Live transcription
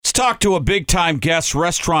talk to a big-time guest,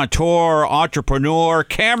 restaurateur, entrepreneur,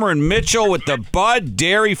 Cameron Mitchell with the Bud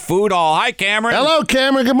Dairy Food Hall. Hi, Cameron. Hello,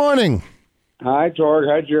 Cameron. Good morning. Hi, Torg.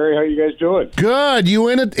 Hi, Jerry. How you guys doing? Good. You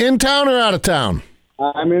in town or out of town?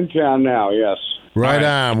 I'm in town now, yes. Right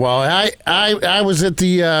on. Well, I was at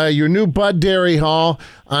the your new Bud Dairy Hall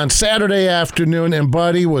on Saturday afternoon, and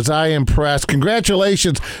buddy, was I impressed.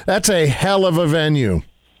 Congratulations. That's a hell of a venue.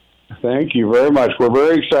 Thank you very much. We're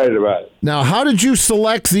very excited about it. Now, how did you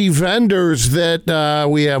select the vendors that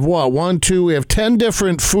we have? We have 10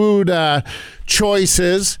 different food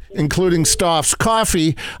choices, including Stoff's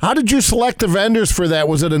Coffee. How did you select the vendors for that?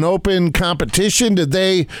 Was it an open competition? Did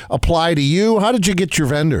they apply to you? How did you get your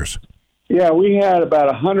vendors? Yeah, we had about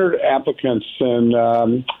 100 applicants,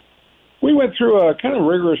 and we went through a kind of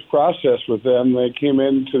rigorous process with them. They came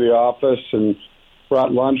into the office and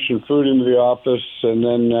brought lunch and food into the office, and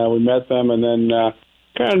then we met them, and then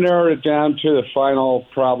kind of narrowed it down to the final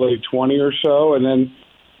probably 20 or so, and then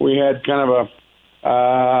we had kind of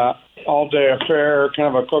a all-day affair,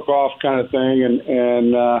 kind of a cook-off kind of thing,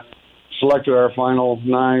 and selected our final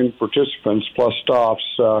 9 participants plus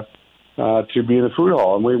Stoff's to be in the food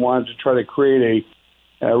hall. And we wanted to try to create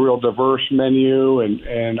a real diverse menu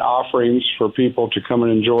and offerings for people to come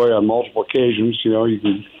and enjoy on multiple occasions. You know, you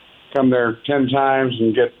can come there 10 times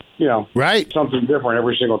and get, right, something different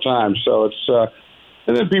every single time. So it's,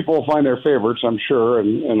 and then people will find their favorites, I'm sure,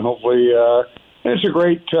 and hopefully it's a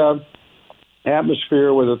great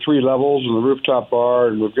atmosphere with the 3 levels and the rooftop bar,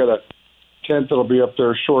 and we've got a tent that'll be up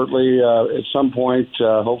there shortly at some point,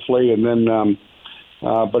 hopefully, and then,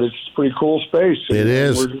 but it's a pretty cool space. It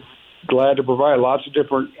is. We're glad to provide lots of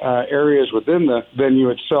different areas within the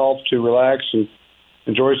venue itself to relax and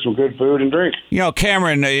enjoy some good food and drink.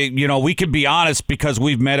 Cameron, we can be honest because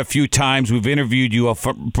we've met a few times. We've interviewed you a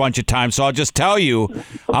bunch of times. So I'll just tell you,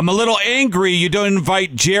 I'm a little angry you don't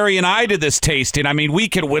invite Jerry and I to this tasting. I mean, we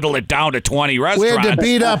could whittle it down to 20 restaurants. We had to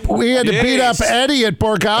beat up Eddie at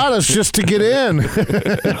Borgata's just to get in.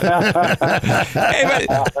 Hey,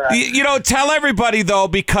 but, tell everybody, though,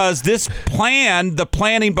 because this plan, the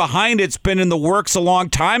planning behind it's been in the works a long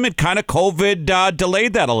time, and kind of COVID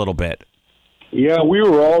delayed that a little bit. Yeah, we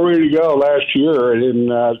were all ready to go last year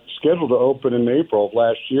and scheduled to open in April of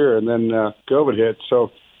last year, and then COVID hit. So,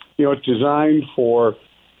 it's designed for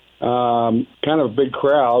kind of big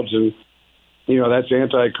crowds, and, that's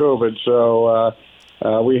anti-COVID. So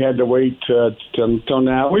we had to wait till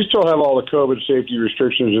now. We still have all the COVID safety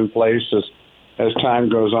restrictions in place as time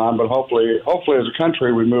goes on, but hopefully as a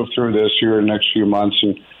country we move through this here in the next few months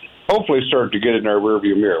and hopefully start to get it in our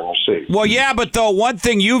rearview mirror. We'll see. Well, yeah, but though one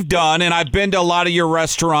thing you've done, and I've been to a lot of your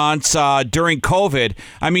restaurants during COVID,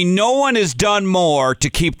 I mean, no one has done more to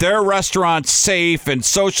keep their restaurants safe and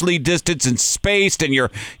socially distanced and spaced, and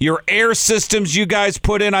your air systems you guys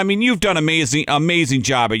put in. I mean, you've done amazing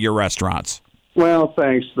job at your restaurants. Well,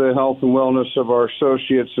 thanks. The health and wellness of our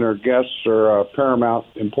associates and our guests are paramount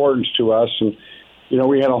importance to us. And,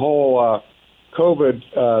 we had a whole COVID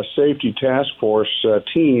safety task force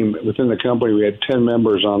team within the company. We had 10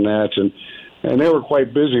 members on that, and they were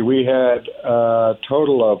quite busy. We had a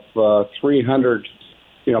total of 300,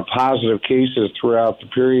 positive cases throughout the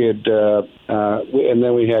period, and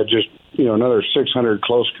then we had just, another 600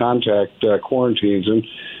 close contact quarantines. And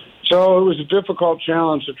so it was a difficult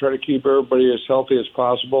challenge to try to keep everybody as healthy as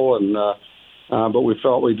possible, and but we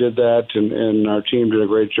felt we did that, and our team did a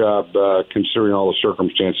great job considering all the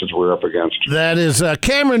circumstances we're up against. That is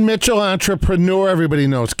Cameron Mitchell, entrepreneur. Everybody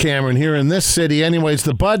knows Cameron here in this city. Anyways,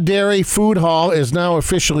 the Bud Dairy Food Hall is now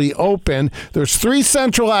officially open. There's 3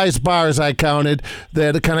 centralized bars I counted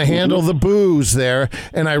that kind of handle the booze there,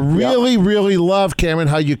 and I really love, Cameron,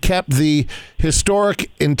 how you kept the historic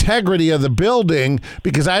integrity of the building,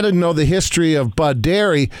 because I didn't know the history of Bud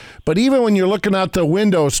Dairy, but even when you're looking out the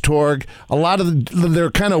windows, Torg, a lot of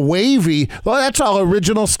they're kind of wavy. Well, that's all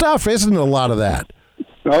original stuff, isn't it, a lot of that?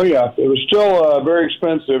 Oh, yeah. It was still very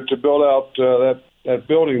expensive to build out that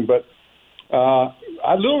building, but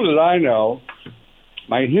little did I know,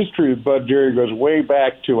 my history with Bud Dairy goes way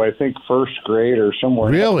back to, I think, first grade or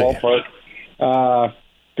somewhere really? in that ballpark.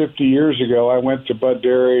 50 years ago, I went to Bud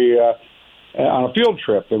Dairy on a field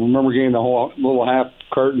trip, and I remember getting the whole little half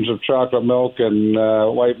cartons of chocolate milk and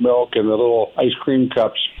white milk and the little ice cream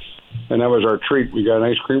cups, and that was our treat. We got an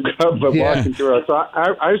ice cream cup, but walking through,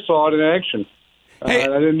 I saw it in action. Hey,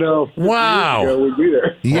 I didn't know. Wow. Years ago we'd be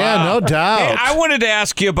there. Yeah, wow. No doubt. Hey, I wanted to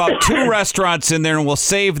ask you about 2 restaurants in there, and we'll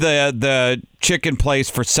save the chicken place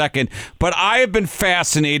for second. But I have been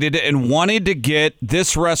fascinated and wanted to get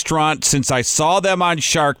this restaurant since I saw them on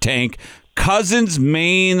Shark Tank, Cousins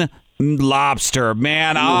Maine Lobster.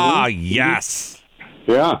 Man, yes.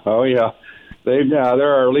 Yeah. Oh, yeah.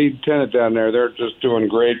 They're our lead tenant down there. They're just doing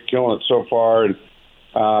great, killing it so far. And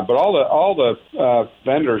but all the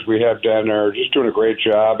vendors we have down there are just doing a great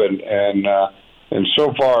job, and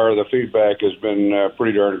so far the feedback has been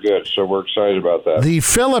pretty darn good. So we're excited about that. The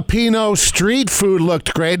Filipino street food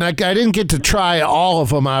looked great, and I didn't get to try all of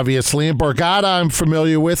them, obviously. And Borgata I'm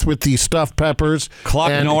familiar with the stuffed peppers.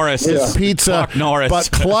 Cluck and Norris. his pizza. Cluck Norris.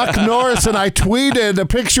 But Cluck Norris, and I tweeted a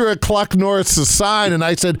picture of Cluck Norris' sign, and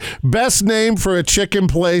I said, best name for a chicken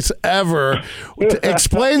place ever.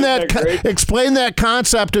 Explain that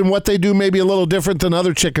concept and what they do maybe a little different than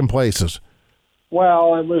other chicken places.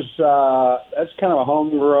 Well, it was that's kind of a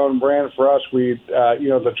homegrown brand for us. We,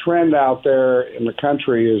 the trend out there in the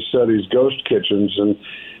country is these ghost kitchens, and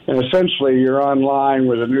essentially you're online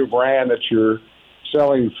with a new brand that you're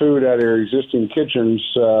selling food out of your existing kitchens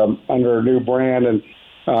under a new brand and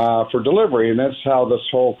for delivery, and that's how this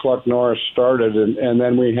whole Cluck Norris started. And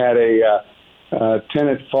then we had a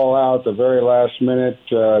tenant fall out at the very last minute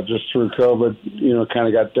just through COVID. Kind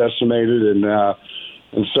of got decimated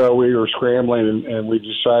and so we were scrambling, and we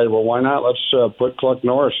decided, well, why not? Let's put Cluck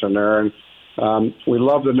Norris in there. And we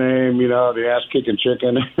love the name, the ass-kicking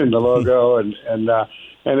chicken and the logo. And the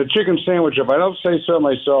chicken sandwich, if I don't say so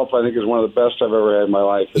myself, I think is one of the best I've ever had in my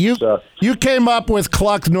life. You came up with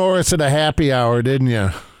Cluck Norris at a happy hour, didn't you?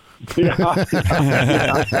 Yeah.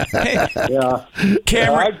 Yeah.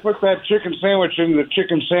 Cameron, I'd put that chicken sandwich in the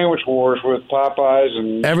chicken sandwich wars with Popeyes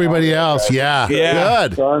and everybody else. Yeah.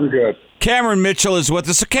 Good. Darn good. Cameron Mitchell is with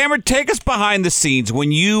us. So, Cameron, take us behind the scenes.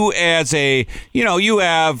 When you, you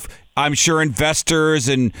have, I'm sure, investors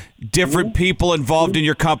and different people involved in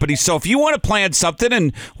your company. So if you want to plan something,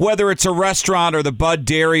 and whether it's a restaurant or the Bud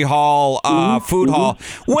Dairy Hall, food hall,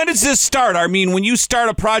 when does this start? I mean, when you start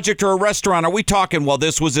a project or a restaurant, are we talking, well,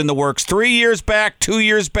 this was in the works 3 years back, 2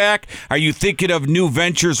 years back? Are you thinking of new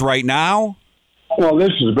ventures right now? Well,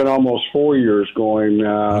 this has been almost 4 years going,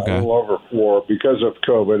 a little over 4, because of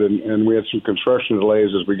COVID, and we had some construction delays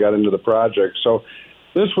as we got into the project. So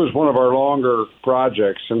this was one of our longer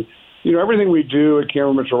projects. And, everything we do at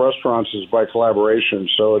Cameron Mitchell Restaurants is by collaboration.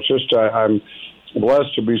 So it's just I'm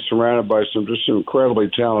blessed to be surrounded by some just incredibly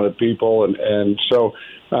talented people. And so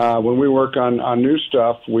when we work on new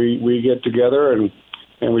stuff, we get together and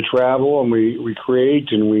we travel and we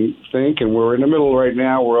create and we think. And we're in the middle right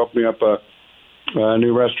now. We're opening up a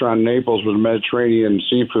new restaurant in Naples with a Mediterranean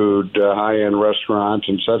seafood high-end restaurant,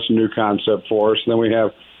 and so that's a new concept for us. And then we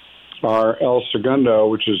have our El Segundo,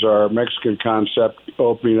 which is our Mexican concept,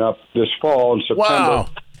 opening up this fall in September. Wow.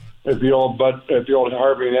 At the old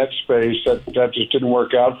Harvey and Ed space. That just didn't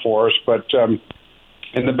work out for us. But and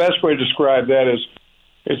the best way to describe that is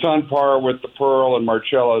it's on par with the Pearl and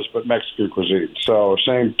Marcella's, but Mexican cuisine. So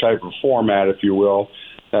same type of format, if you will,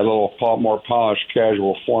 that little more polished,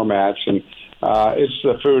 casual formats. And it's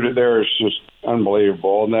the food there is just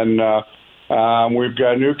unbelievable. And then we've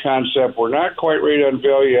got a new concept. We're not quite ready to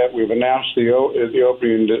unveil yet. We've announced the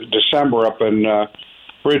opening in December up in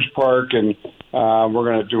Bridge Park, and we're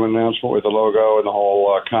going to do an announcement with the logo and the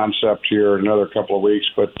whole concept here in another couple of weeks.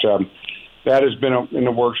 But that has been in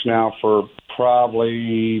the works now for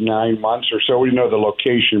probably 9 months or so. We didn't know the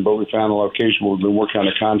location, but we found the location. We've been working on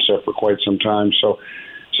the concept for quite some time. So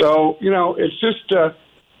it's just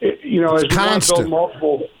as we want to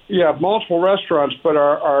build multiple restaurants, but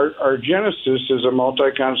our genesis is a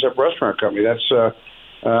multi-concept restaurant company. That's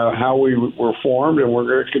how we were formed, and we're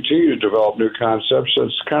going to continue to develop new concepts. So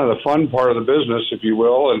it's kind of the fun part of the business, if you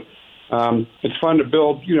will, and it's fun to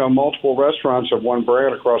build, multiple restaurants of one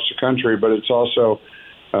brand across the country, but it's also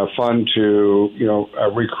fun to,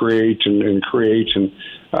 recreate and create and,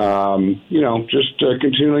 just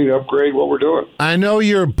continuing to upgrade what we're doing. I know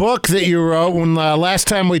your book that you wrote when last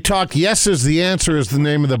time we talked, Yes is the Answer is the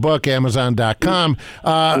name of the book, Amazon.com.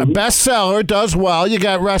 Bestseller, does well. You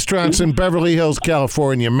got restaurants in Beverly Hills,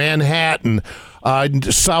 California, Manhattan,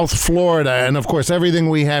 South Florida, and of course everything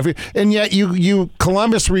we have here. And yet you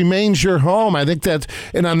Columbus remains your home. I think that,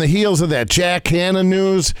 and on the heels of that Jack Hanna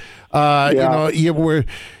news, we're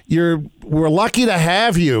lucky to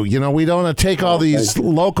have you. We don't take all these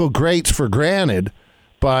local greats for granted,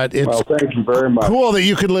 but it's thank you very much. Cool that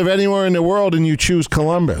you could live anywhere in the world and you choose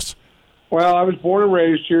Columbus. Well, I was born and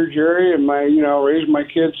raised here, Jerry, and raised my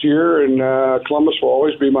kids here, and Columbus will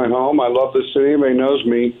always be my home. I love the city. Anybody knows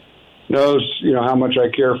me knows how much I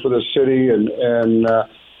care for the city, and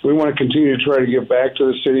we want to continue to try to give back to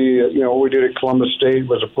the city. What we did at Columbus State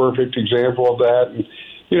was a perfect example of that. And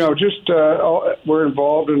we're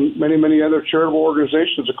involved in many, many other charitable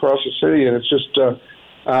organizations across the city, and it's just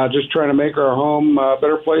just trying to make our home a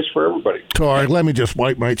better place for everybody. Tori, let me just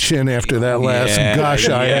wipe my chin after that last gush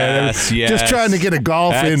I had. Just trying to get a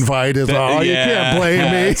golf invite is all. You can't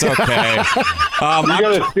blame me. It's okay. You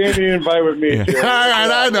got a standing invite with me, Jerry. All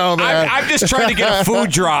right, I know that. I'm just trying to get a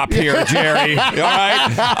food drop here, Jerry. All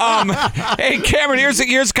right. Hey, Cameron,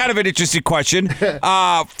 here's kind of an interesting question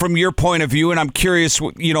from your point of view, and I'm curious,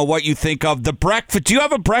 what you think of the breakfast. Do you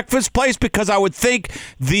have a breakfast place? Because I would think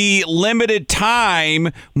the limited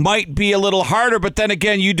time might be a little harder, but then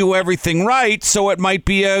again, you do everything right, so it might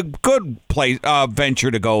be a good place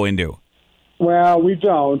venture to go into. Well, we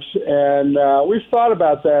don't, and we've thought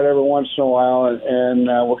about that every once in a while, and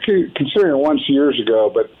we're considering it once years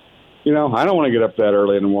ago, but I don't want to get up that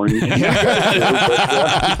early in the morning. But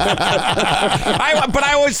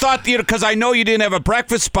I always thought, because I know you didn't have a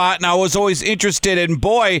breakfast spot, and I was always interested in,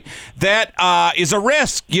 boy, that is a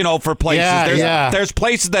risk, for places. There's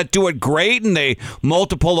places that do it great, and they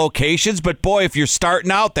multiple locations, but boy, if you're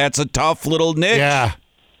starting out, that's a tough little niche.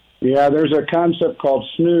 Yeah, there's a concept called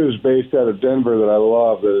Snooze based out of Denver that I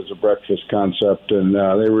love that is a breakfast concept, and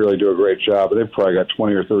they really do a great job. They've probably got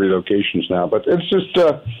 20 or 30 locations now, but it's just...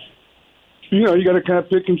 you got to kind of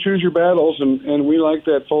pick and choose your battles, and we like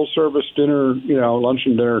that full-service dinner, lunch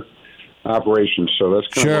and dinner operation. So that's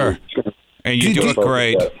kind of and you do it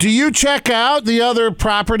great. Do you check out the other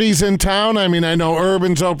properties in town? I mean, I know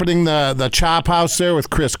Urban's opening the Chop House there with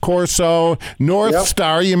Chris Corso. North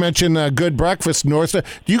Star, you mentioned Good Breakfast, North Star.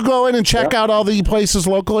 Do you go in and check out all the places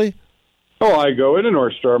locally? Oh, I go into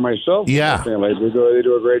North Star myself. Yeah. My family. They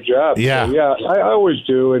do a great job. Yeah. So, I always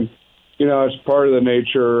do, and it's part of the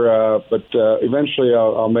nature, but eventually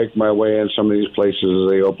I'll make my way in some of these places as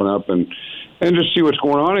they open up and just see what's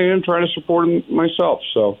going on and try to support them myself.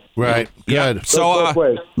 So right, good. So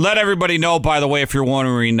let everybody know, by the way, if you're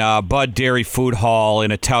wondering, Bud Dairy Food Hall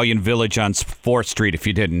in Italian Village on 4th Street, if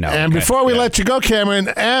you didn't know. And before we let you go, Cameron,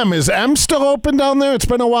 is M still open down there? It's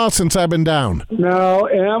been a while since I've been down. No,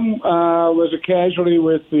 M was a casualty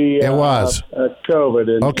with the COVID.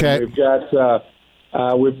 And, okay. And we've got...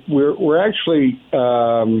 we're actually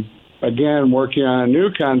again working on a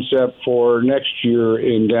new concept for next year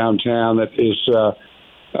in downtown that is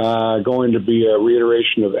going to be a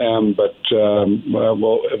reiteration of M, but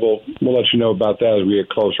we'll let you know about that as we get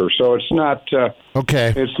closer. So it's not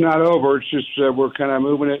It's not over. It's just we're kind of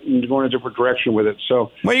moving it and going a different direction with it.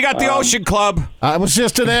 So you got the Ocean Club. I was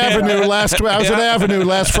just at Avenue last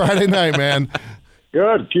Friday night, man.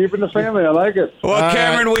 Good. Keeping the family. I like it. Well,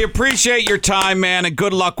 Cameron, we appreciate your time, man, and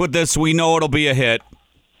good luck with this. We know it'll be a hit.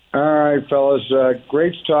 All right, fellas.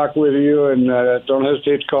 Great to talk with you, and don't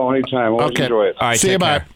hesitate to call anytime. Always enjoy it. All right, see you, bye.